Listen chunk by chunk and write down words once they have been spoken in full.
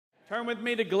Turn with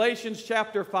me to Galatians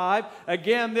chapter 5.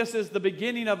 Again, this is the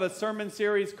beginning of a sermon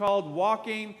series called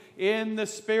Walking in the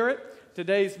Spirit.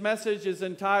 Today's message is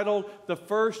entitled, The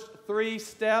First Three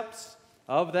Steps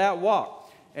of That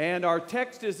Walk. And our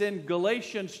text is in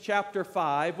Galatians chapter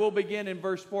 5. We'll begin in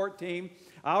verse 14.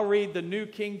 I'll read the New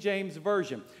King James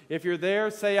Version. If you're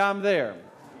there, say, I'm there.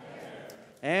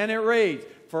 And it reads,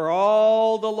 For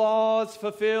all the law is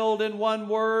fulfilled in one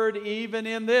word, even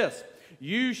in this,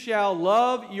 you shall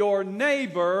love your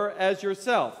neighbor as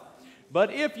yourself.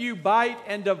 But if you bite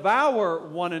and devour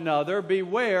one another,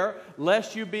 beware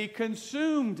lest you be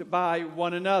consumed by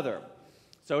one another.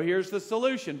 So here's the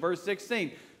solution, verse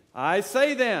 16. I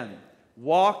say then,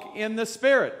 walk in the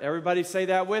Spirit. Everybody say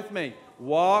that with me.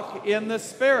 Walk in the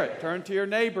Spirit. Turn to your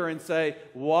neighbor and say,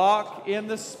 walk in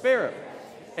the Spirit.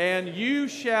 And you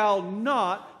shall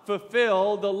not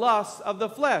fulfill the lusts of the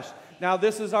flesh. Now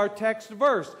this is our text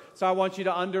verse. So I want you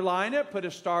to underline it, put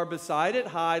a star beside it,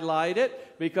 highlight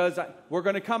it, because we're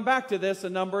going to come back to this a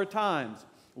number of times.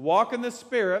 Walk in the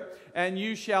Spirit, and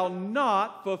you shall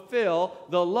not fulfill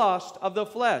the lust of the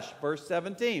flesh. Verse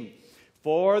 17.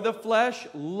 For the flesh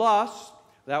lusts,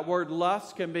 that word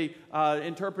lust can be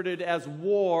interpreted as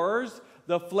wars.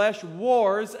 The flesh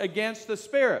wars against the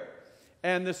Spirit,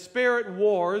 and the Spirit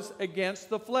wars against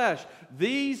the flesh.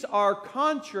 These are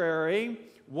contrary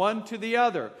one to the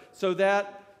other, so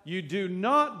that you do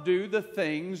not do the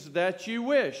things that you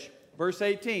wish. Verse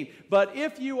 18, but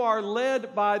if you are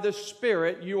led by the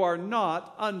Spirit, you are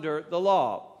not under the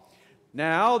law.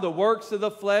 Now the works of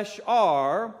the flesh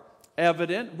are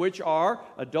evident, which are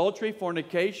adultery,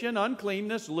 fornication,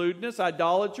 uncleanness, lewdness,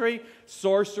 idolatry,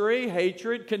 sorcery,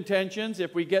 hatred, contentions.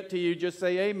 If we get to you, just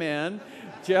say amen.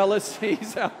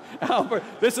 Jealousies.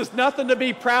 This is nothing to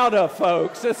be proud of,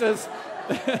 folks. This is...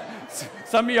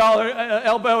 Some of y'all are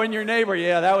elbowing your neighbor.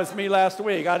 Yeah, that was me last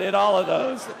week. I did all of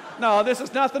those. No, this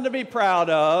is nothing to be proud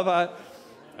of.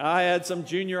 I had some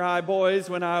junior high boys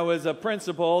when I was a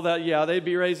principal that, yeah, they'd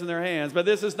be raising their hands. But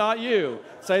this is not you.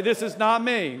 Say, this is not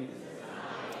me.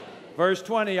 Verse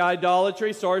 20,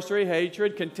 idolatry, sorcery,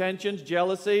 hatred, contentions,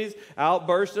 jealousies,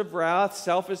 outbursts of wrath,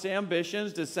 selfish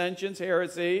ambitions, dissensions,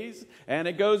 heresies. And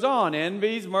it goes on.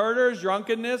 Envies, murders,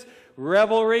 drunkenness,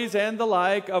 revelries, and the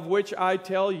like, of which I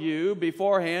tell you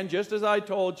beforehand, just as I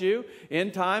told you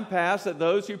in time past, that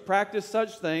those who practice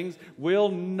such things will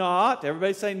not,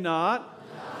 everybody say not,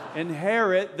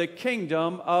 inherit the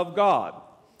kingdom of God.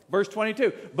 Verse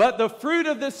 22, but the fruit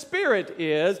of the Spirit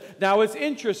is, now it's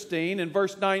interesting, in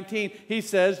verse 19, he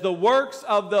says, the works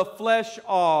of the flesh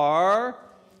are,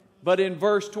 but in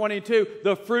verse 22,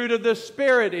 the fruit of the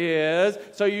Spirit is,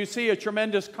 so you see a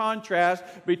tremendous contrast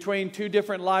between two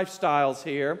different lifestyles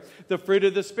here. The fruit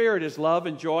of the Spirit is love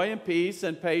and joy and peace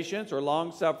and patience or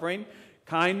long-suffering,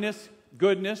 kindness,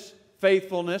 goodness,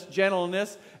 faithfulness,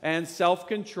 gentleness, and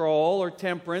self-control or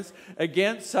temperance.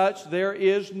 Against such there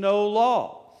is no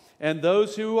law. And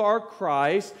those who are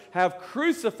Christ have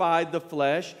crucified the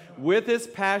flesh with its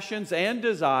passions and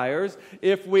desires.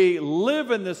 If we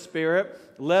live in the Spirit,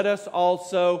 let us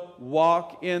also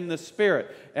walk in the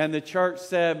Spirit. And the church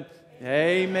said,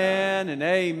 amen and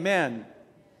amen.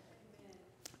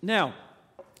 Now,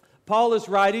 Paul is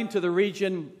writing to the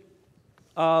region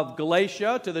of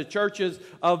Galatia, to the churches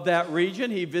of that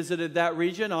region. He visited that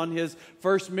region on his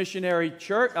first missionary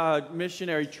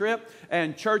trip,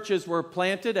 and churches were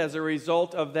planted as a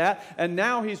result of that. And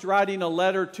now he's writing a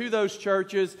letter to those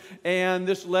churches, and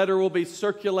this letter will be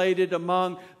circulated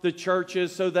among the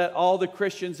churches so that all the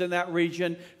Christians in that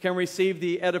region can receive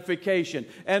the edification.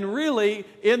 And really,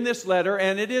 in this letter,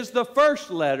 and it is the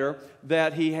first letter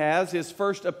that he has, his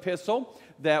first epistle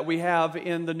that we have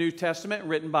in the New Testament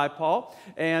written by Paul.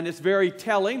 And it's very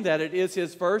telling that it is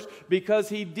his first because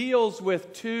he deals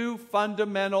with two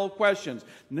fundamental questions.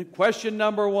 Question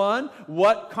number one,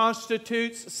 what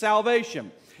constitutes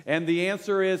salvation? And the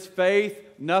answer is faith,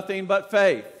 nothing but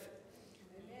faith.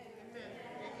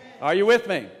 Are you with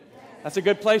me? That's a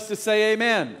good place to say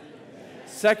amen.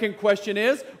 Second question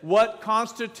is, what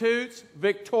constitutes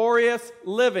victorious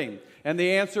living? And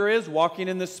the answer is walking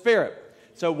in the Spirit.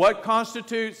 So what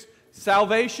constitutes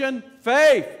salvation?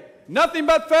 Faith. Nothing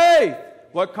but faith.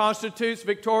 What constitutes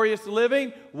victorious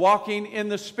living? Walking in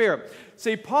the Spirit.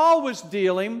 See, Paul was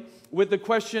dealing with the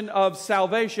question of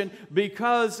salvation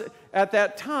because at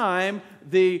that time,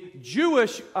 the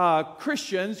Jewish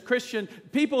Christian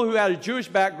people who had a Jewish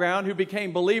background who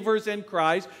became believers in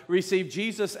Christ, received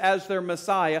Jesus as their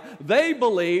Messiah, they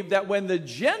believed that when the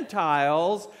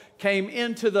Gentiles came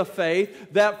into the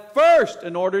faith, that first,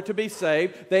 in order to be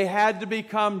saved, they had to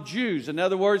become Jews. In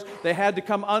other words, they had to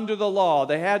come under the law.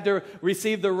 They had to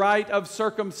receive the rite of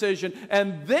circumcision,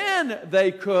 and then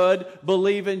they could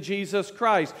believe in Jesus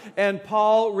Christ. And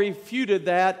Paul refuted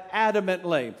that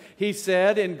adamantly. He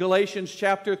said in Galatians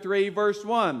chapter 3, verse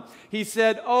 1, he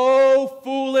said, "O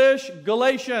foolish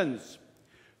Galatians,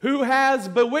 who has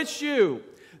bewitched you,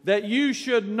 that you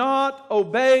should not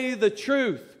obey the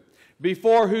truth,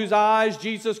 before whose eyes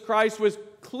Jesus Christ was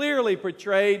clearly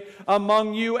portrayed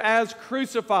among you as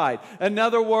crucified." In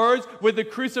other words, with the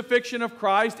crucifixion of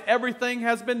Christ, everything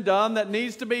has been done that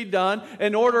needs to be done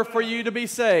in order for you to be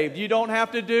saved. You don't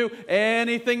have to do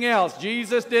anything else.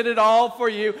 Jesus did it all for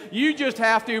you. You just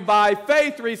have to, by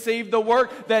faith, receive the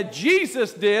work that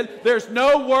Jesus did. There's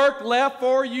no work left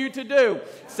for you to do.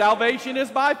 Salvation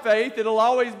is by faith. It'll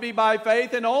always be by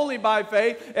faith and only by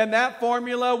faith. And that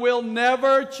formula will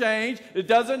never change. It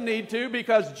doesn't need to,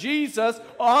 because Jesus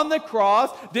on the cross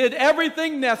did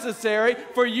everything necessary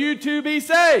for you to be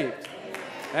saved.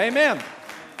 Amen.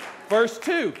 Verse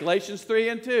 2, Galatians 3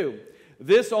 and 2.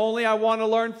 "This only I want to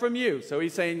learn from you." So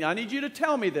he's saying, I need you to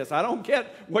tell me this. I don't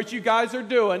get what you guys are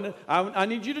doing. I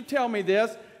need you to tell me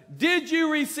this. "Did you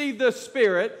receive the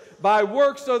Spirit by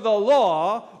works of the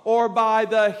law or by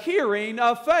the hearing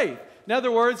of faith?" In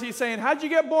other words, he's saying, how'd you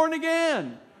get born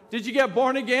again? Did you get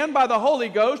born again by the Holy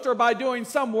Ghost or by doing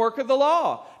some work of the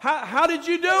law? How did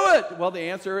you do it? Well, the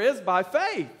answer is by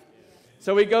faith.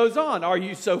 So he goes on, "Are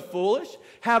you so foolish?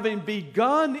 Having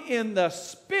begun in the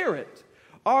Spirit,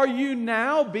 are you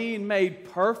now being made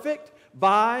perfect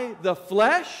by the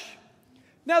flesh?"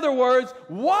 In other words,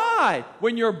 why,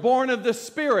 when you're born of the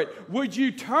Spirit, would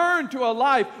you turn to a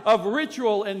life of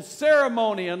ritual and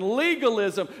ceremony and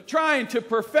legalism, trying to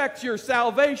perfect your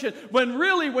salvation, when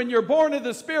really, when you're born of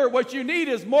the Spirit, what you need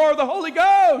is more of the Holy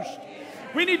Ghost?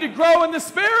 We need to grow in the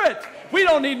Spirit. We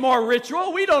don't need more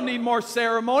ritual. We don't need more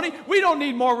ceremony. We don't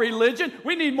need more religion.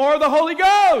 We need more of the Holy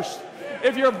Ghost.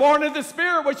 If you're born of the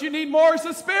Spirit, what you need more is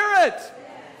the Spirit.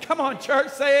 Come on, church,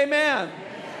 say amen.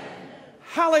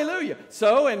 Hallelujah.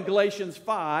 So in Galatians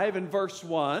 5 and verse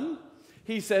 1,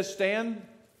 he says, "Stand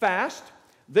fast,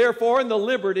 therefore, in the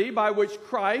liberty by which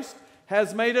Christ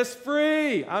has made us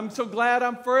free." I'm so glad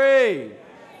I'm free.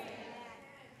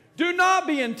 "Do not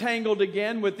be entangled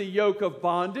again with the yoke of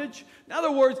bondage." In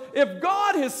other words, if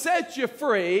God has set you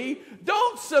free,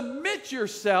 don't submit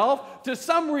yourself to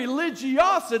some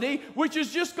religiosity which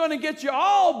is just going to get you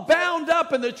all bound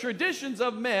up in the traditions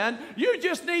of men. You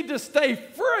just need to stay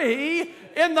free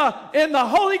in the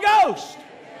Holy Ghost.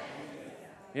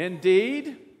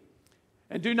 "Indeed,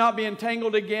 and do not be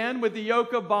entangled again with the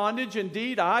yoke of bondage.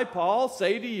 Indeed, I, Paul,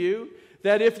 say to you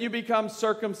that if you become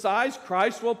circumcised,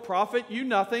 Christ will profit you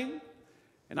nothing.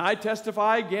 And I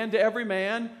testify again to every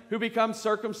man who becomes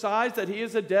circumcised that he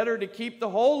is a debtor to keep the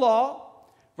whole law."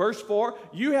 Verse 4,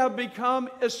 "You have become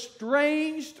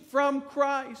estranged from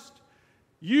Christ,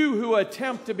 you who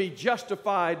attempt to be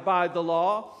justified by the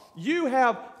law. You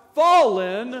have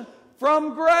fallen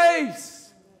from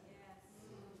grace."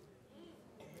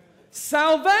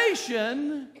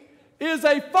 Salvation is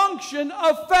a function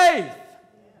of faith.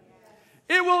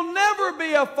 It will never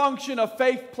be a function of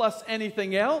faith plus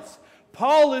anything else.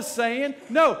 Paul is saying,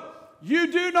 no, you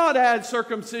do not add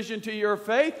circumcision to your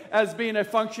faith as being a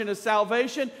function of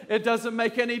salvation. It doesn't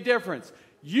make any difference.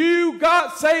 You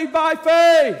got saved by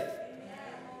faith.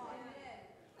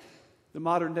 The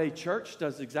modern day church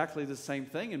does exactly the same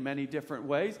thing in many different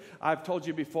ways. I've told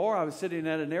you before, I was sitting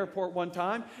at an airport one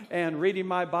time and reading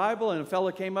my Bible, and a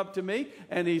fellow came up to me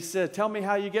and he said, "Tell me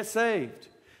how you get saved."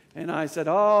 And I said,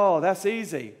 "Oh, that's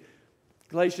easy.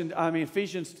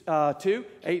 Ephesians 2,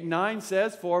 8 and 9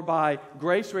 says, "For by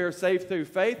grace we are saved through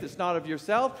faith. It's not of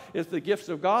yourself. It's the gifts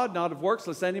of God, not of works,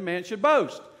 lest any man should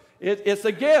boast." It's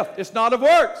a gift. It's not of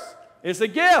works. It's a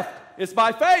gift. It's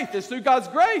by faith. It's through God's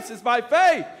grace. It's by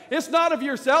faith. It's not of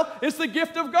yourself. It's the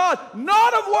gift of God,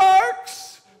 not of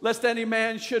works, lest any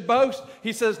man should boast.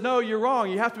 He says, "No, you're wrong.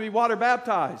 You have to be water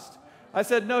baptized." I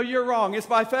said, "No, you're wrong. It's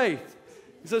by faith."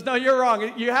 He says, "No, you're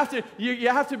wrong. You have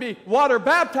to be water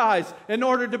baptized in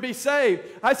order to be saved."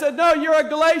 I said, "No, you're a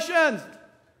Galatian."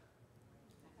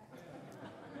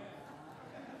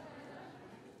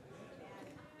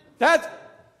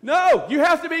 No, you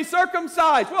have to be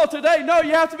circumcised. Well, today, no,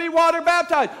 you have to be water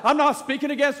baptized. I'm not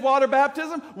speaking against water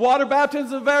baptism. Water baptism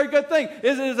is a very good thing.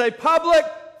 It is a public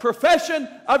profession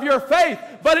of your faith,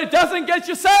 but it doesn't get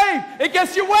you saved. It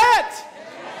gets you wet.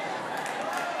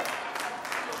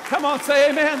 Come on,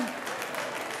 say amen.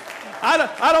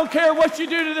 I don't care what you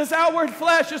do to this outward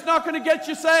flesh. It's not going to get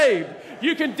you saved.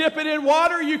 You can dip it in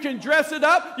water. You can dress it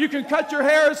up. You can cut your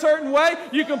hair a certain way.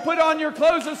 You can put on your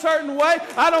clothes a certain way.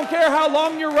 I don't care how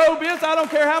long your robe is. I don't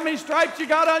care how many stripes you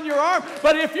got on your arm.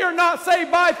 But if you're not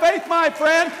saved by faith, my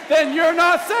friend, then you're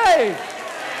not saved.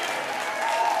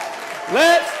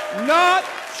 Let's not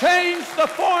change the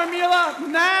formula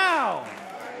now.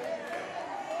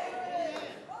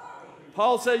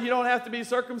 Paul said you don't have to be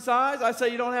circumcised. I say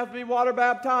you don't have to be water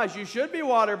baptized. You should be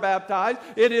water baptized.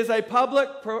 It is a public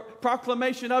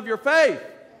proclamation of your faith.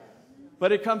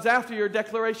 But it comes after your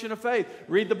declaration of faith.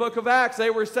 Read the book of Acts. They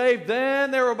were saved,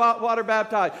 then they were water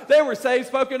baptized. They were saved,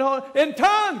 spoken in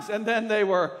tongues, and then they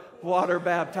were water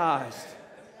baptized.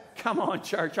 Come on,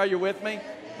 church. Are you with me?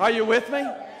 Are you with me?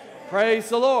 Praise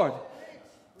the Lord.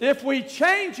 If we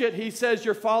change it, he says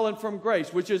you're fallen from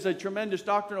grace, which is a tremendous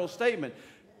doctrinal statement.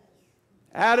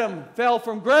 Adam fell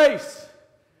from grace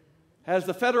as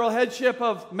the federal headship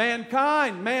of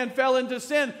mankind. Man fell into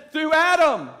sin through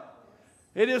Adam.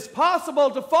 It is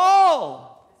possible to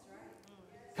fall.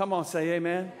 Come on, say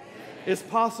amen. It's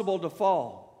possible to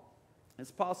fall.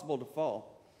 It's possible to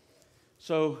fall.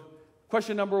 So,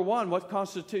 question number one, what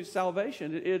constitutes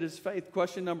salvation? It is faith.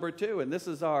 Question number two, and this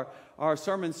is our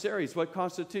sermon series, what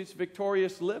constitutes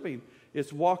victorious living?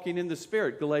 It's walking in the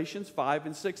Spirit. Galatians 5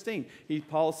 and 16.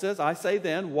 Paul says, I say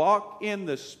then, walk in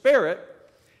the Spirit,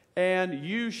 and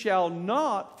you shall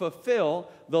not fulfill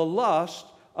the lust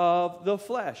of the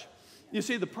flesh. You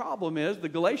see, the problem is, the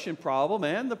Galatian problem,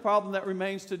 and the problem that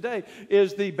remains today,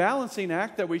 is the balancing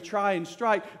act that we try and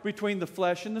strike between the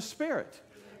flesh and the Spirit.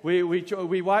 We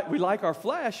like our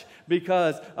flesh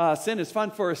because sin is fun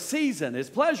for a season. It's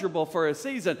pleasurable for a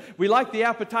season. We like the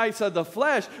appetites of the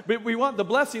flesh, but we want the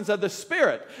blessings of the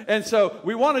Spirit. And so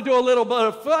we want to do a little bit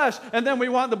of flesh, and then we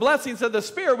want the blessings of the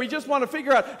Spirit. We just want to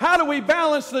figure out, how do we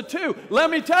balance the two?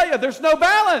 Let me tell you, there's no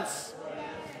balance.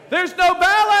 There's no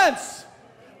balance.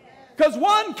 Because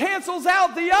one cancels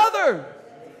out the other.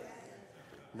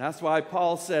 And that's why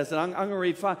Paul says, and I'm going to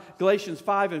read Galatians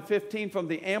 5 and 15 from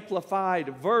the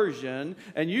Amplified Version.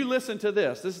 And you listen to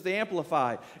this. This is the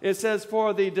Amplified. It says,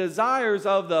 for the desires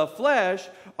of the flesh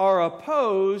are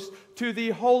opposed to the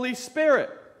Holy Spirit.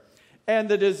 And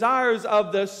the desires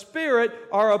of the Spirit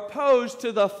are opposed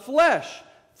to the flesh.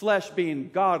 Flesh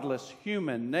being godless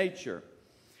human nature.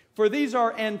 For these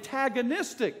are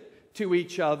antagonistic to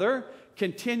each other,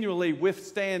 continually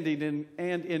withstanding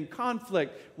and in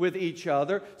conflict with each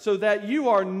other, so that you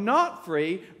are not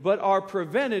free, but are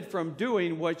prevented from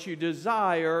doing what you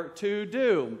desire to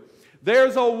do.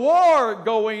 There's a war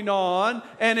going on,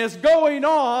 and it's going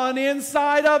on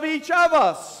inside of each of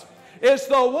us. It's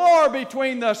the war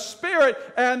between the Spirit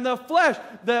and the flesh.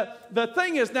 The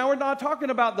thing is, now we're not talking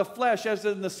about the flesh as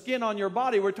in the skin on your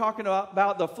body. We're talking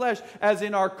about the flesh as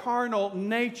in our carnal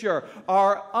nature,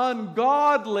 our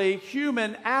ungodly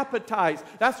human appetites.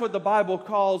 That's what the Bible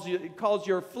calls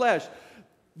your flesh.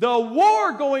 The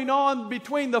war going on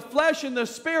between the flesh and the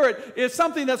Spirit is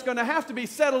something that's going to have to be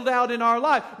settled out in our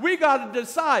life. We got to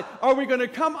decide, are we going to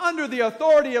come under the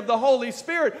authority of the Holy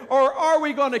Spirit, or are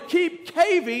we going to keep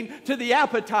caving to the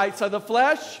appetites of the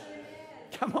flesh?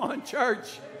 Come on,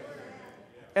 church.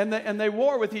 And they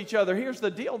war with each other. Here's the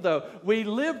deal, though. We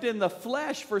lived in the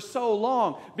flesh for so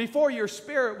long before your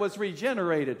spirit was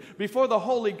regenerated, before the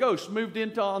Holy Ghost moved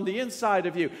into on the inside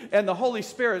of you, and the Holy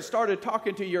Spirit started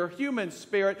talking to your human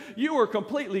spirit. You were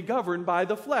completely governed by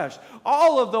the flesh.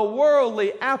 All of the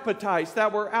worldly appetites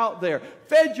that were out there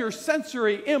fed your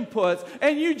sensory inputs,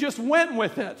 and you just went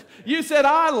with it. You said,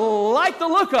 I like the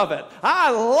look of it.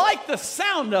 I like the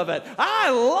sound of it. I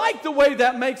like the way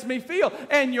that makes me feel.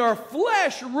 And your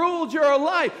flesh ruled your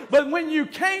life. But when you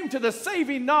came to the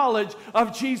saving knowledge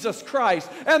of Jesus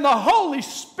Christ, and the Holy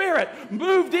Spirit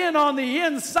moved in on the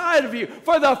inside of you,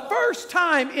 for the first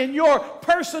time in your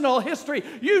personal history,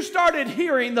 you started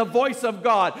hearing the voice of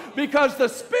God, because the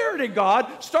Spirit of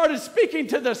God started speaking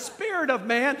to the spirit of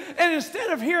man, and instead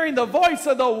of hearing the voice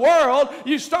of the world,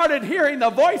 you started hearing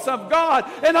the voice of God,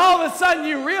 and all of a sudden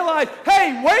you realize,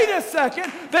 hey, wait a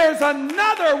second, there's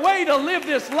another way to live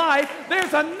this life.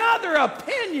 There's another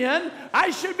opinion I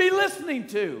should be listening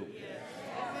to.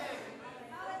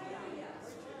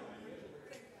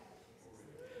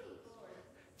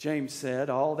 James said,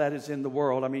 all that is in the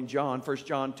world, 1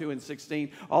 John 2 and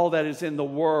 16, all that is in the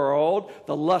world,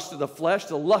 the lust of the flesh,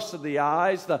 the lust of the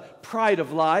eyes, the pride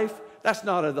of life, that's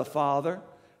not of the Father,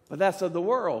 but that's of the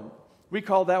world. We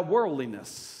call that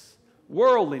worldliness.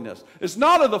 Worldliness. It's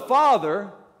not of the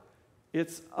Father,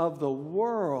 it's of the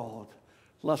world.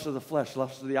 Lust of the flesh,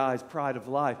 lust of the eyes, pride of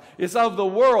life. It's of the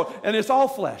world, and it's all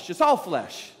flesh. It's all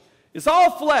flesh. It's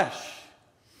all flesh.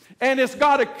 And it's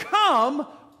got to come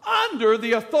under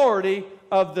the authority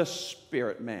of the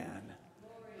Spirit man.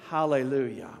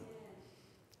 Hallelujah.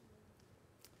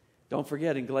 Don't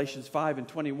forget, in Galatians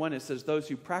 5:21, it says, those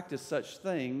who practice such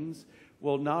things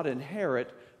will not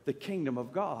inherit the kingdom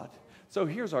of God. So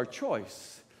here's our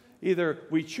choice. Either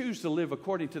we choose to live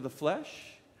according to the flesh,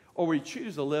 or we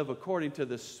choose to live according to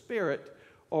the Spirit,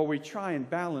 or we try and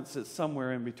balance it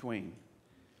somewhere in between.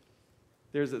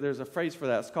 There's a phrase for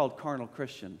that. It's called carnal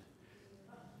Christian.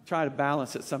 Try to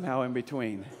balance it somehow in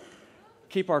between.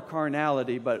 Keep our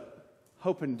carnality, but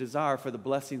hope and desire for the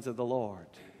blessings of the Lord.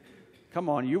 Come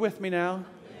on, you with me now?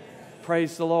 Yes.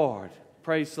 Praise the Lord.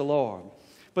 Praise the Lord.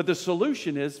 But the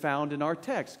solution is found in our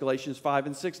text, Galatians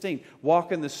 5:16.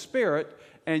 Walk in the Spirit,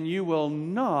 and you will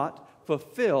not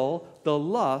fulfill the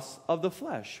lusts of the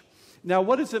flesh. Now,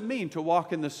 what does it mean to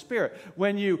walk in the Spirit?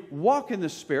 When you walk in the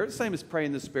Spirit, same as pray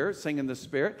in the Spirit, sing in the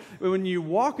Spirit. When you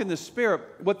walk in the Spirit,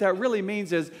 what that really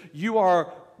means is you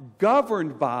are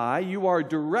governed by, you are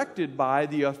directed by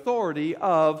the authority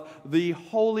of the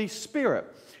Holy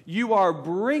Spirit. You are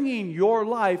bringing your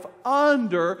life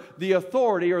under the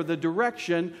authority or the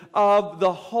direction of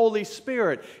the Holy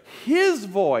Spirit. His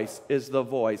voice is the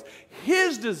voice.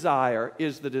 His desire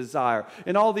is the desire.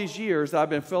 In all these years I've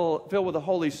been filled with the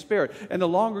Holy Spirit, and the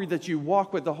longer that you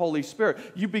walk with the Holy Spirit,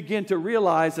 you begin to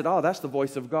realize that, oh, that's the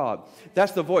voice of God.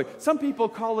 That's the voice. Some people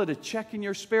call it a check in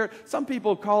your spirit. Some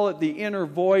people call it the inner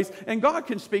voice. And God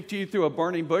can speak to you through a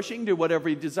burning bush. He can do whatever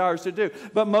He desires to do.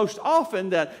 But most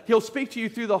often that He'll speak to you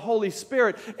through the Holy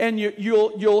Spirit, and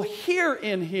you'll hear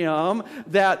in Him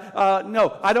that,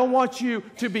 no, I don't want you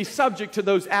to be subject to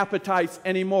those appetites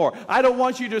anymore. I don't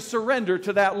want you to surrender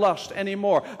to that lust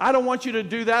anymore. I don't want you to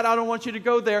do that. I don't want you to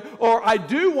go there. Or I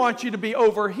do want you to be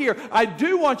over here. I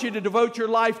do want you to devote your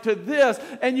life to this.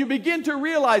 And you begin to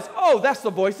realize, oh, that's the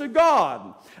voice of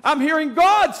God. I'm hearing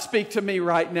God speak to me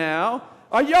right now.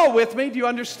 Are y'all with me? Do you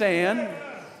understand?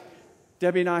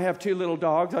 Debbie and I have two little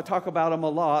dogs. I talk about them a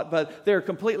lot, but they're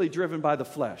completely driven by the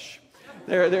flesh.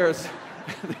 There's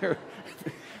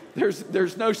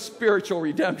no spiritual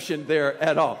redemption there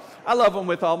at all. I love them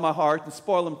with all my heart and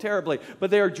spoil them terribly, but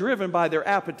they are driven by their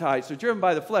appetites. They're driven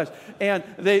by the flesh, and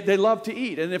they love to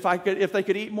eat. And if they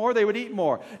could eat more, they would eat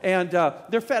more. And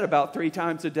they're fed about 3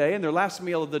 times a day, and their last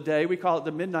meal of the day, we call it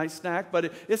the midnight snack,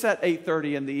 but it's at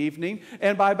 8:30 in the evening.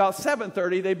 And by about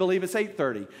 7:30, they believe it's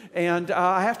 8:30. And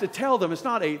I have to tell them, it's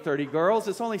not 8:30, girls.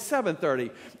 It's only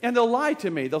 7:30. And they'll lie to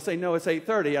me. They'll say, no, it's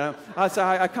 8:30. I say,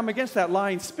 I come against that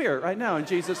lying spirit right now in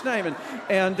Jesus' name.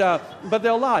 But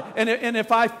they'll lie. And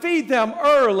if I feed them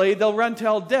early, they'll run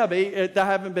tell Debbie they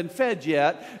haven't been fed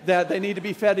yet, that they need to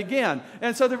be fed again.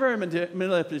 And so they're very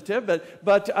manipulative.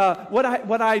 But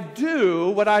what I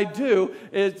do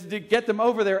is to get them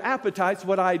over their appetites.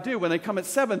 What I do when they come at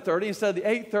 7:30 instead of the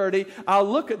 8:30, I'll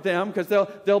look at them because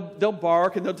they'll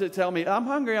bark and they'll tell me, I'm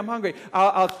hungry.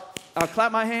 I'll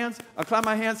clap my hands.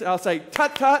 And I'll say,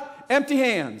 tut tut, empty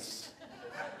hands.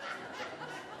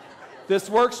 This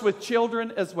works with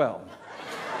children as well.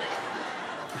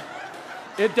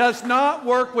 It does not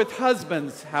work with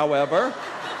husbands, however,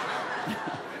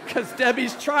 because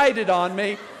Debbie's tried it on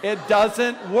me. It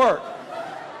doesn't work.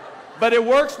 But it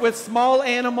works with small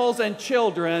animals and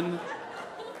children,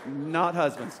 not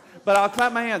husbands. But I'll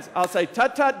clap my hands. I'll say,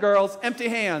 tut tut, girls, empty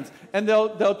hands. And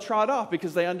they'll trot off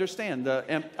because they understand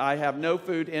I have no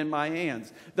food in my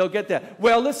hands. They'll get that.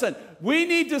 Well, listen, we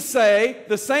need to say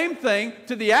the same thing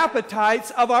to the appetites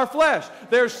of our flesh.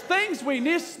 There's things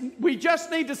we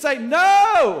just need to say,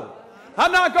 no,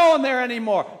 I'm not going there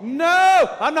anymore.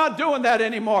 No, I'm not doing that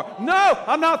anymore. No,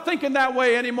 I'm not thinking that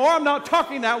way anymore. I'm not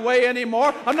talking that way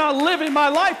anymore. I'm not living my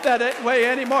life that way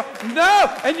anymore.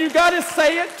 No, and you got to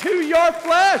say it to your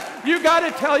flesh. You got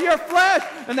to tell your flesh.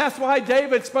 And that's why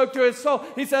David spoke to his soul.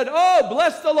 He said, oh,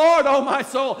 bless the Lord, oh my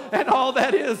soul, and all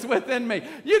that is within me.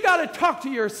 You got to talk to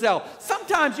yourself.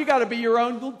 Sometimes you got to be your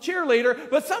own cheerleader,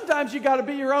 but sometimes you got to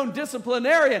be your own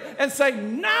disciplinarian and say,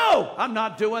 no, I'm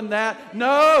not doing that.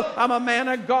 No, I'm a man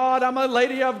of God. I'm a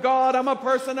lady of God. I'm a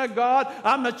person of God.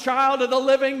 I'm a child of the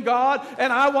living God,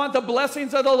 and I want the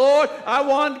blessings of the Lord. I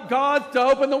want God to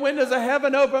open the windows of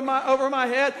heaven over my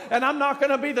head, and I'm not going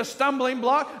to be the stumbling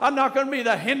block. I'm not going to be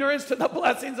the hindrance to the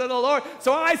blessings of the Lord.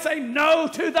 So I say no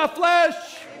to the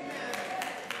flesh. Amen.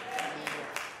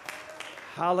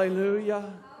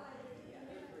 Hallelujah.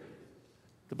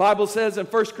 The Bible says in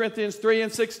 1 Corinthians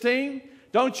 3:16,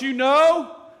 don't you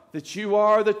know that you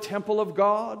are the temple of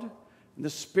God and the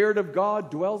Spirit of God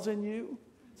dwells in you?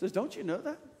 It says, don't you know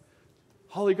that?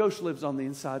 Holy Ghost lives on the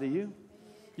inside of you.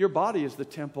 Your body is the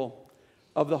temple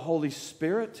of the Holy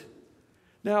Spirit.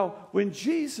 Now, when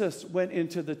Jesus went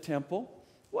into the temple,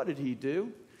 what did he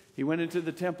do? He went into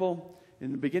the temple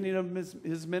in the beginning of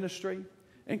his ministry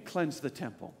and cleansed the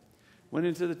temple. Went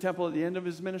into the temple at the end of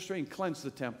his ministry and cleansed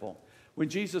the temple. When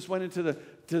Jesus went into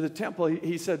the temple,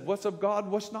 he said, what's of God,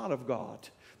 what's not of God?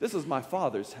 This is my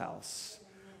Father's house.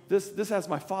 This has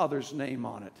my Father's name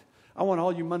on it. I want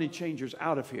all you money changers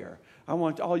out of here. I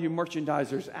want all you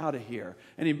merchandisers out of here.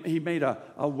 And he made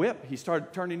a whip. He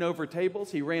started turning over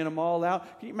tables. He ran them all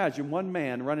out. Can you imagine one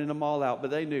man running them all out?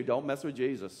 But they knew, don't mess with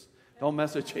Jesus. Don't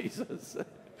mess with Jesus.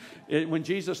 When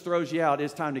Jesus throws you out,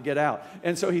 it's time to get out.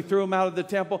 And so he threw him out of the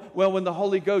temple. Well, when the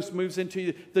Holy Ghost moves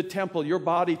into the temple, your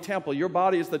body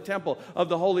is the temple of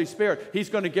the Holy Spirit. He's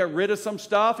going to get rid of some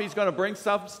stuff. He's going to bring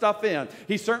some stuff in.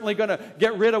 He's certainly going to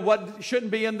get rid of what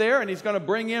shouldn't be in there, and he's going to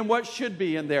bring in what should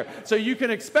be in there. So you can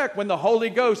expect when the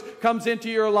Holy Ghost comes into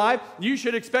your life, you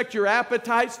should expect your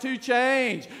appetites to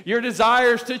change, your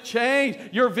desires to change,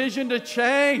 your vision to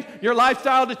change, your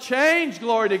lifestyle to change.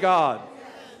 Glory to God.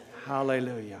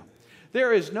 Hallelujah.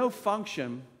 There is no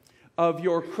function of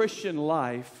your Christian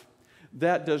life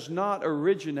that does not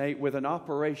originate with an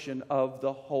operation of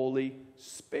the Holy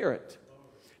Spirit.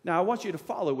 Now, I want you to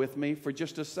follow with me for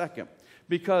just a second,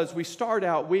 because we start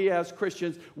out, we as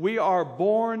Christians, we are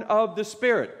born of the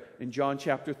Spirit in John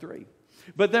chapter 3.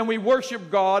 But then we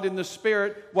worship God in the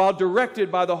Spirit while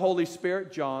directed by the Holy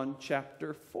Spirit, John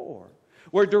chapter 4.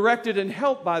 We're directed and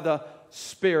helped by the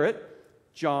Spirit,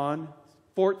 John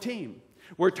 14.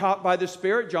 We're taught by the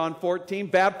Spirit, John 14,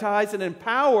 baptized and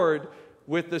empowered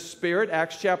with the Spirit,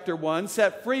 Acts chapter 1,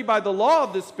 set free by the law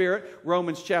of the Spirit,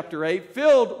 Romans chapter 8,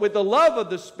 filled with the love of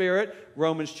the Spirit,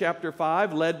 Romans chapter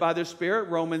 5, led by the Spirit,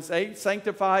 Romans 8,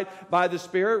 sanctified by the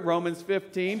Spirit, Romans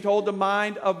 15, told the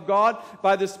mind of God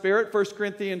by the Spirit, 1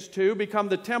 Corinthians 2, become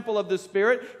the temple of the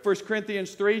Spirit, 1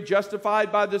 Corinthians 3, justified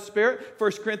by the Spirit,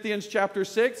 1 Corinthians chapter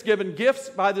 6, given gifts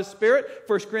by the Spirit,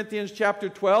 1 Corinthians chapter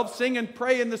 12, sing and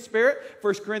pray in the Spirit,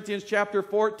 1 Corinthians chapter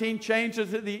 14, changed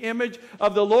into the image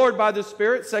of the Lord by the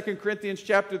Spirit, 2 Corinthians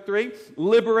chapter 3,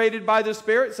 liberated by the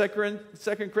Spirit, 2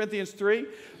 Corinthians 3,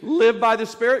 live by the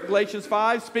Spirit, Galatians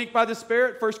 5, speak by the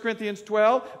Spirit, 1 Corinthians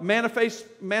 12,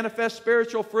 manifest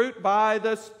spiritual fruit by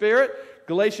the Spirit,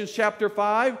 Galatians chapter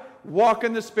 5, walk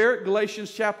in the Spirit,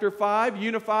 Galatians chapter 5,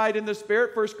 unified in the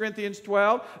Spirit, 1 Corinthians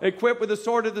 12, equipped with the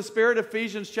sword of the Spirit,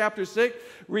 Ephesians chapter 6,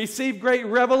 receive great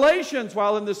revelations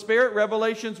while in the Spirit,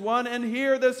 Revelations 1, and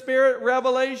hear the Spirit,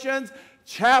 Revelations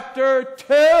chapter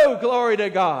 2, glory to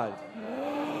God.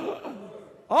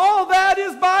 All that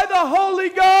is by the Holy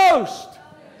Ghost.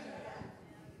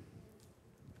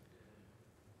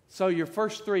 So your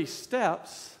first 3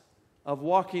 steps of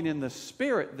walking in the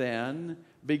Spirit then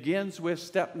begins with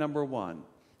step number 1.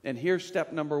 And here's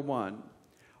step number 1.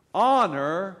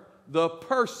 Honor the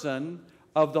person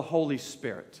of the Holy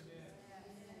Spirit.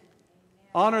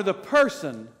 Honor the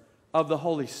person of the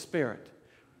Holy Spirit.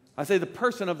 I say the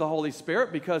person of the Holy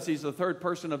Spirit because He's the third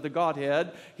person of the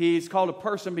Godhead. He's called a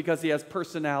person because He has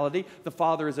personality. The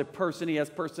Father is a person, He has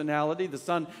personality. The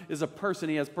Son is a person,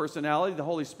 He has personality. The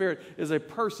Holy Spirit is a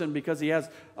person because He has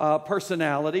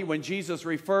personality. When Jesus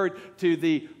referred to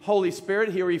the Holy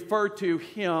Spirit, He referred to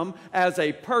Him as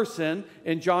a person.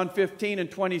 In John 15 and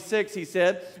 26, He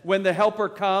said, when the Helper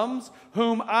comes,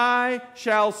 whom I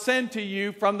shall send to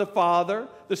you from the Father,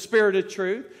 the Spirit of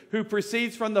truth, who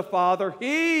proceeds from the Father,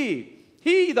 He,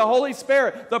 the Holy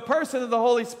Spirit, the person of the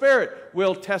Holy Spirit,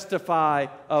 will testify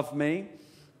of me.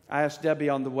 I asked Debbie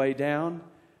on the way down,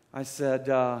 I said,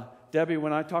 Debbie,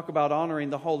 when I talk about honoring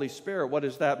the Holy Spirit, what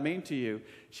does that mean to you?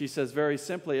 She says, very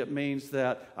simply, it means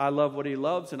that I love what He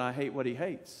loves and I hate what He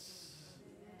hates.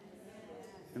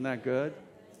 Isn't that good?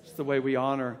 It's the way we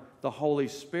honor the Holy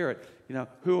Spirit. You know,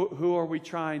 who are we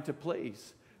trying to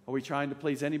please? Are we trying to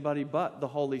please anybody but the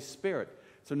Holy Spirit?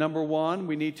 So number 1,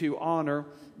 we need to honor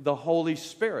the Holy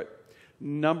Spirit.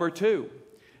 Number 2,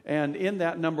 and in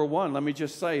that number 1, let me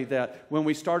just say that when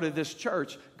we started this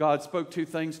church, God spoke 2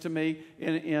 things to me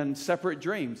in separate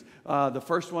dreams. The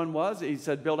first one was, He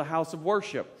said, build a house of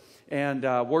worship. And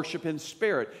worship in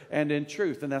spirit and in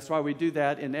truth. And that's why we do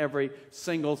that in every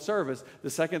single service. The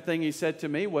second thing He said to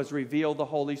me was reveal the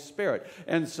Holy Spirit.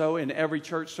 And so in every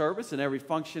church service, in every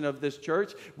function of this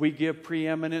church, we give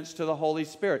preeminence to the Holy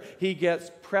Spirit. He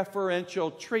gets preferential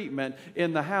treatment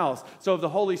in the house. So if the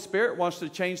Holy Spirit wants to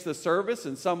change the service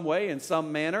in some way, in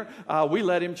some manner, we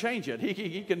let Him change it.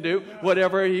 He can do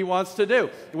whatever He wants to do.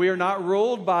 We are not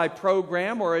ruled by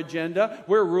program or agenda.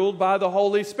 We're ruled by the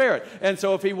Holy Spirit. And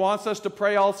so if He wants us to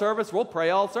pray all service, we'll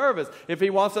pray all service. If He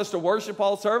wants us to worship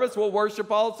all service, we'll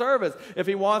worship all service. If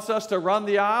He wants us to run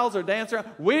the aisles or dance around,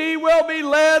 we will be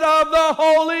led of the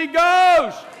Holy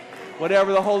Ghost.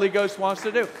 Whatever the Holy Ghost wants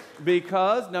to do.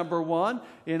 Because, number one,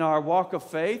 in our walk of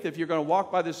faith, if you're going to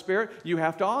walk by the Spirit, you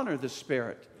have to honor the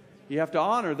Spirit. You have to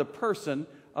honor the person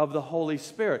of the Holy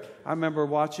Spirit. I remember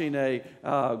watching a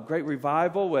great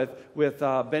revival with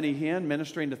Benny Hinn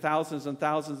ministering to thousands and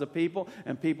thousands of people,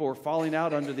 and people were falling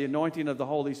out under the anointing of the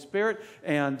Holy Spirit.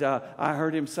 And I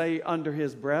heard him say under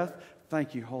his breath,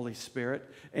 "Thank you, Holy Spirit."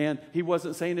 And he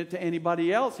wasn't saying it to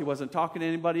anybody else. He wasn't talking to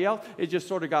anybody else. It just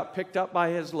sort of got picked up by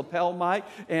his lapel mic.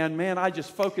 And man, I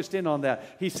just focused in on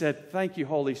that. He said, "Thank you,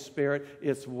 Holy Spirit.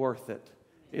 It's worth it.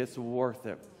 It's worth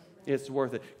it. It's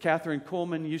worth it." Catherine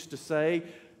Kuhlman used to say,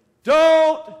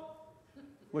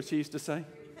 what'd she used to say?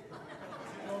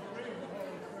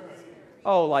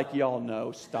 Oh, like y'all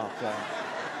know. Stop that.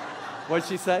 What'd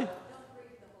she say?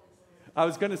 I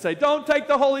was going to say, "Don't take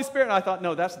the Holy Spirit." And I thought,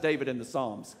 no, that's David in the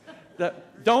Psalms.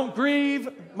 Don't grieve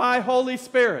my Holy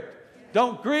Spirit.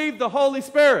 Don't grieve the Holy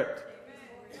Spirit.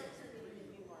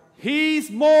 He's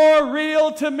more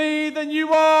real to me than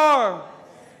you are.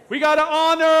 We got to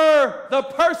honor the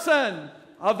person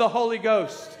of the Holy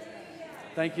Ghost.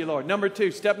 Thank you, Lord. Number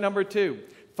two, step number two,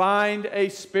 find a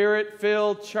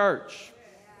Spirit-filled church.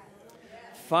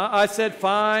 I said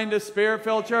find a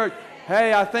Spirit-filled church.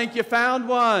 Hey, I think you found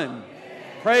one.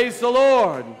 Praise the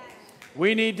Lord.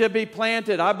 We need to be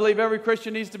planted. I believe every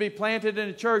Christian needs to be planted in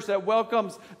a church that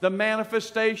welcomes the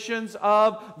manifestations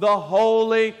of the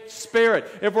Holy Spirit.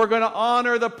 If we're going to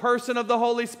honor the person of the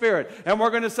Holy Spirit, and we're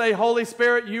going to say, "Holy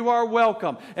Spirit, you are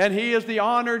welcome," and He is the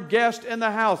honored guest in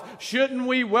the house, shouldn't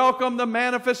we welcome the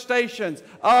manifestations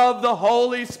of the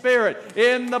Holy Spirit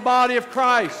in the body of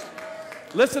Christ?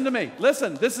 Listen to me.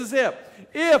 Listen, this is it.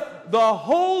 If the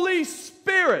Holy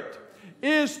Spirit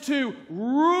is to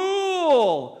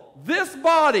rule this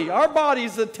body, our body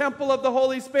is the temple of the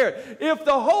Holy Spirit. If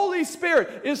the Holy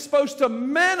Spirit is supposed to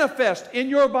manifest in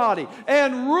your body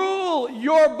and rule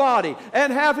your body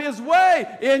and have His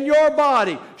way in your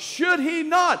body, should He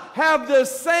not have the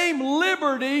same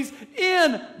liberties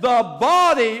in the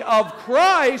body of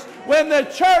Christ when the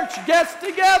church gets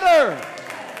together?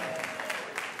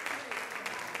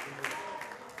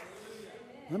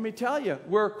 Let me tell you,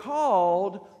 we're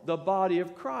called the body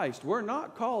of Christ. We're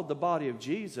not called the body of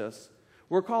Jesus.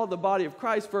 We're called the body of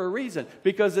Christ for a reason,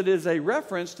 because it is a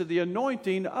reference to the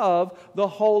anointing of the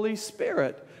Holy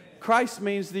Spirit. Christ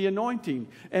means the anointing.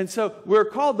 And so we're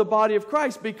called the body of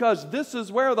Christ because this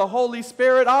is where the Holy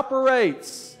Spirit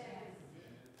operates.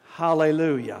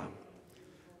 Hallelujah.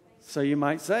 So you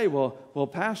might say, well,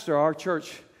 Pastor, our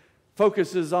church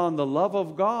focuses on the love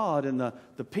of God and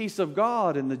the peace of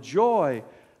God and the joy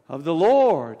of the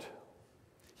Lord.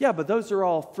 Yeah, but those are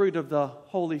all fruit of the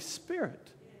Holy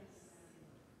Spirit.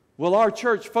 Well, our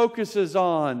church focuses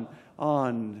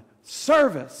on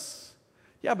service.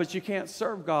 Yeah, but you can't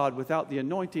serve God without the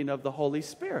anointing of the Holy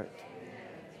Spirit.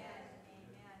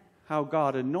 How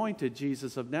God anointed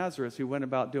Jesus of Nazareth, who went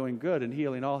about doing good and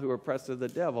healing all who were oppressed of the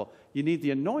devil. You need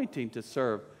the anointing to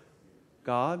serve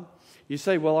God. You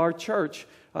say, well, our church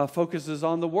focuses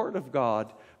on the Word of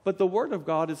God. But the Word of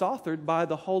God is authored by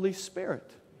the Holy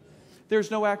Spirit. There's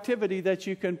no activity that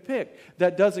you can pick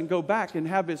that doesn't go back and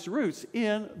have its roots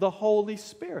in the Holy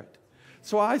Spirit.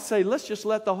 So I say, let's just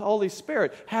let the Holy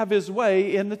Spirit have His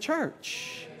way in the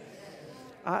church.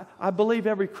 I believe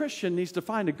every Christian needs to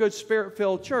find a good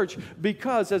Spirit-filled church,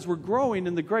 because as we're growing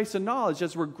in the grace and knowledge,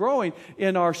 as we're growing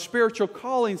in our spiritual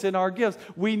callings and our gifts,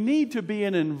 we need to be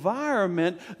in an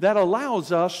environment that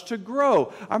allows us to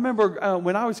grow. I remember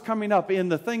when I was coming up in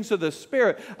the things of the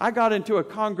Spirit, I got into a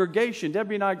congregation.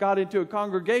 Debbie and I got into a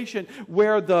congregation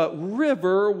where the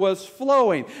river was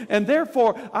flowing. And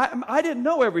therefore, I didn't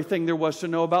know everything there was to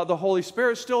know about the Holy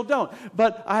Spirit, still don't.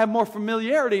 But I have more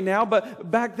familiarity now. But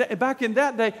back in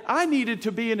that day, I needed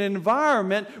to be in an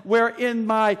environment where in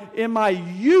my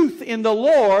youth in the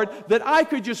Lord, that I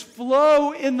could just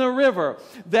flow in the river.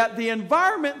 That the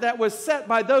environment that was set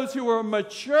by those who were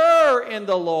mature in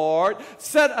the Lord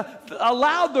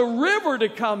allowed the river to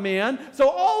come in. So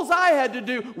all I had to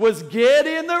do was get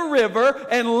in the river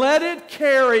and let it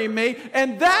carry me.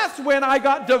 And that's when I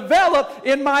got developed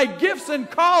in my gifts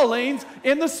and callings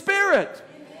in the Spirit.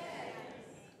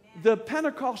 The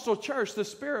Pentecostal church, the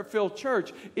Spirit-filled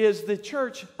church, is the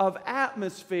church of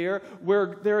atmosphere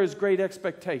where there is great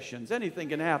expectations. Anything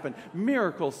can happen.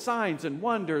 Miracles, signs and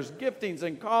wonders, giftings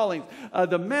and callings,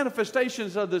 the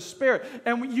manifestations of the Spirit.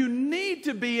 And you need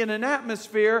to be in an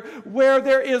atmosphere where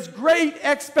there is great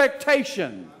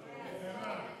expectation.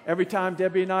 Every time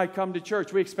Debbie and I come to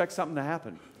church, we expect something to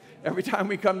happen. Every time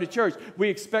we come to church, we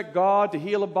expect God to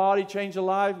heal a body, change a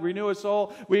life, renew a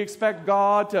soul. We expect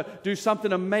God to do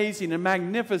something amazing and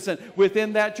magnificent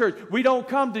within that church. We don't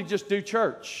come to just do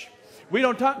church. We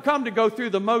don't come to go through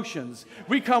the motions.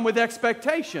 We come with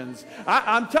expectations.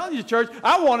 I'm telling you, church,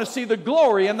 I want to see the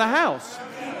glory in the house.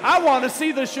 I want to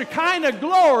see the Shekinah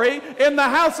glory in the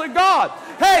house of God.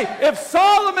 Hey, if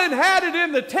Solomon had it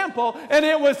in the temple and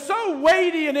it was so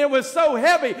weighty and it was so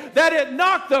heavy that it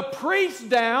knocked the priests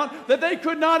down that they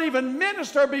could not even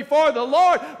minister before the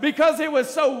Lord because it was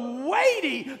so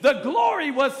weighty, the glory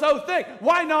was so thick.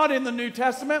 Why not in the New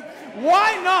Testament?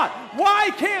 Why not? Why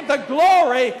can't the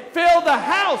glory fill the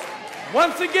house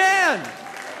once again?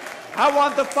 I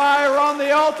want the fire on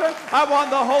the altar. I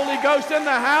want the Holy Ghost in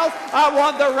the house. I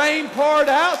want the rain poured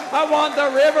out. I want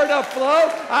the river to flow.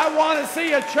 I want to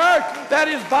see a church that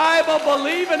is Bible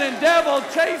believing and devil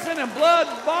chasing and blood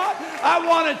bought. I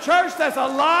want a church that's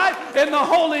alive in the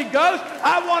Holy Ghost.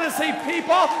 I want to see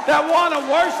people that want to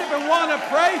worship and want to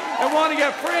pray and want to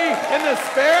get free in the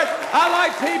Spirit. I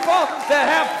like people that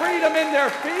have freedom in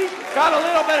their feet, got a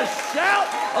little bit of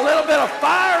shout, a little bit of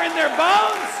fire in their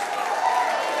bones.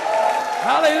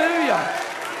 Hallelujah.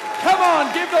 Come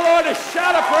on, give the Lord a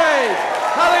shout of praise.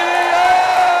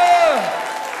 Hallelujah.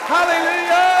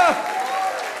 Hallelujah.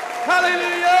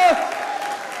 Hallelujah.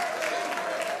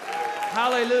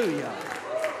 Hallelujah.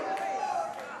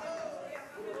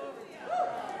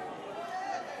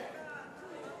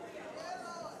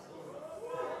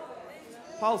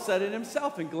 Paul said it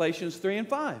himself in Galatians 3 and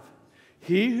 5.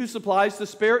 He who supplies the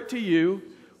Spirit to you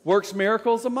works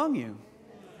miracles among you.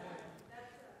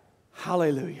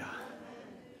 Hallelujah.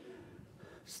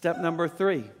 Step number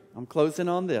 3. I'm closing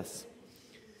on this.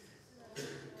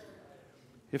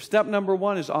 If step number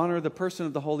 1 is honor the person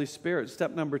of the Holy Spirit,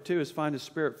 step number 2 is find a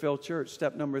Spirit-filled church.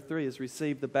 Step number 3 is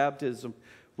receive the baptism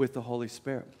with the Holy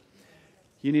Spirit.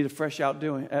 You need a fresh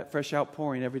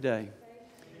outpouring every day.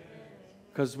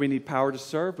 Because we need power to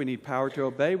serve, we need power to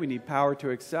obey, we need power to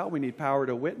excel, we need power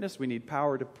to witness, we need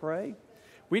power to pray.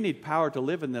 We need power to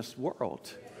live in this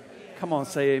world. Come on,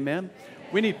 say amen.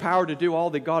 We need power to do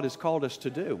all that God has called us to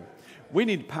do. We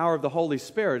need the power of the Holy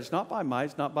Spirit. It's not by might,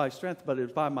 it's not by strength, but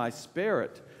it's by my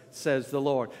Spirit, says the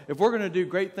Lord. If we're going to do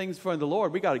great things for the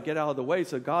Lord, we got to get out of the way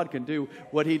so God can do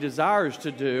what He desires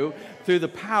to do through the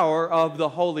power of the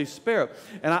Holy Spirit.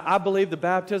 And I believe the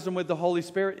baptism with the Holy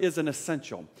Spirit is an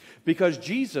essential because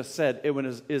Jesus said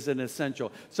it is an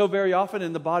essential. So very often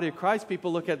in the body of Christ,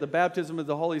 people look at the baptism of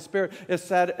the Holy Spirit as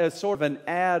sort of an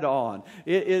add-on.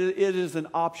 It is an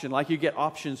option, like you get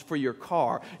options for your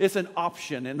car. It's an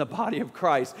option in the body of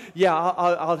Christ. Yeah,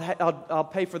 I'll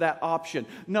pay for that option.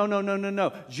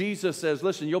 No. Jesus says,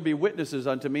 listen, you'll be witnesses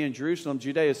unto me in Jerusalem,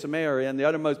 Judea, Samaria, and the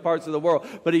uttermost parts of the world.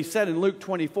 But He said in Luke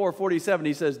 24:47,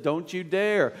 He says, don't you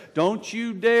dare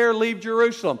leave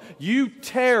Jerusalem. You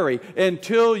tarry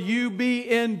until you be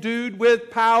endued with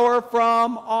power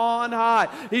from on high.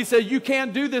 He said, you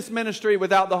can't do this ministry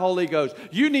without the Holy Ghost.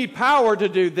 You need power to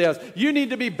do this. You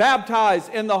need to be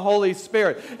baptized in the Holy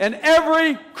Spirit. And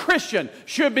every Christian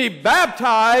should be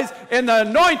baptized in the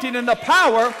anointing and the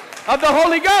power of the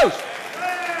Holy Ghost.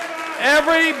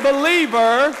 Every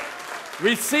believer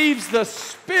receives the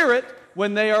Spirit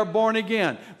when they are born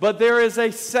again. But there is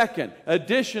a second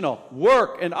additional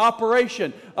work and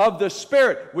operation of the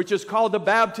Spirit, which is called the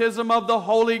baptism of the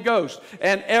Holy Ghost.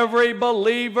 And every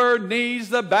believer needs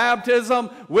the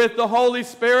baptism with the Holy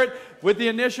Spirit with the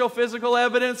initial physical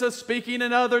evidence of speaking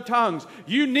in other tongues.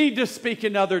 You need to speak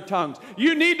in other tongues.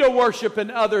 You need to worship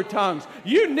in other tongues.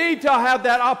 You need to have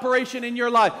that operation in your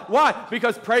life. Why?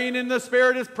 Because praying in the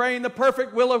Spirit is praying the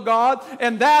perfect will of God,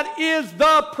 and that is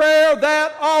the prayer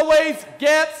that always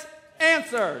gets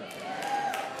answered.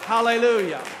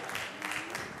 Hallelujah.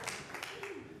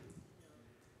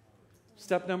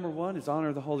 Step number 1 is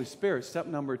honor the Holy Spirit. Step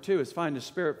number 2 is find a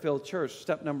Spirit-filled church.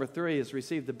 Step number 3 is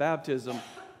receive the baptism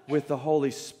with the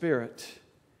Holy Spirit.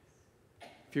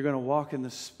 If you're going to walk in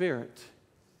the Spirit,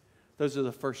 those are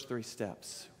the first 3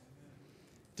 steps.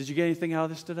 Did you get anything out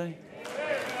of this today?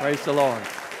 Praise the Lord.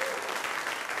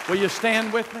 Will you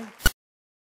stand with me?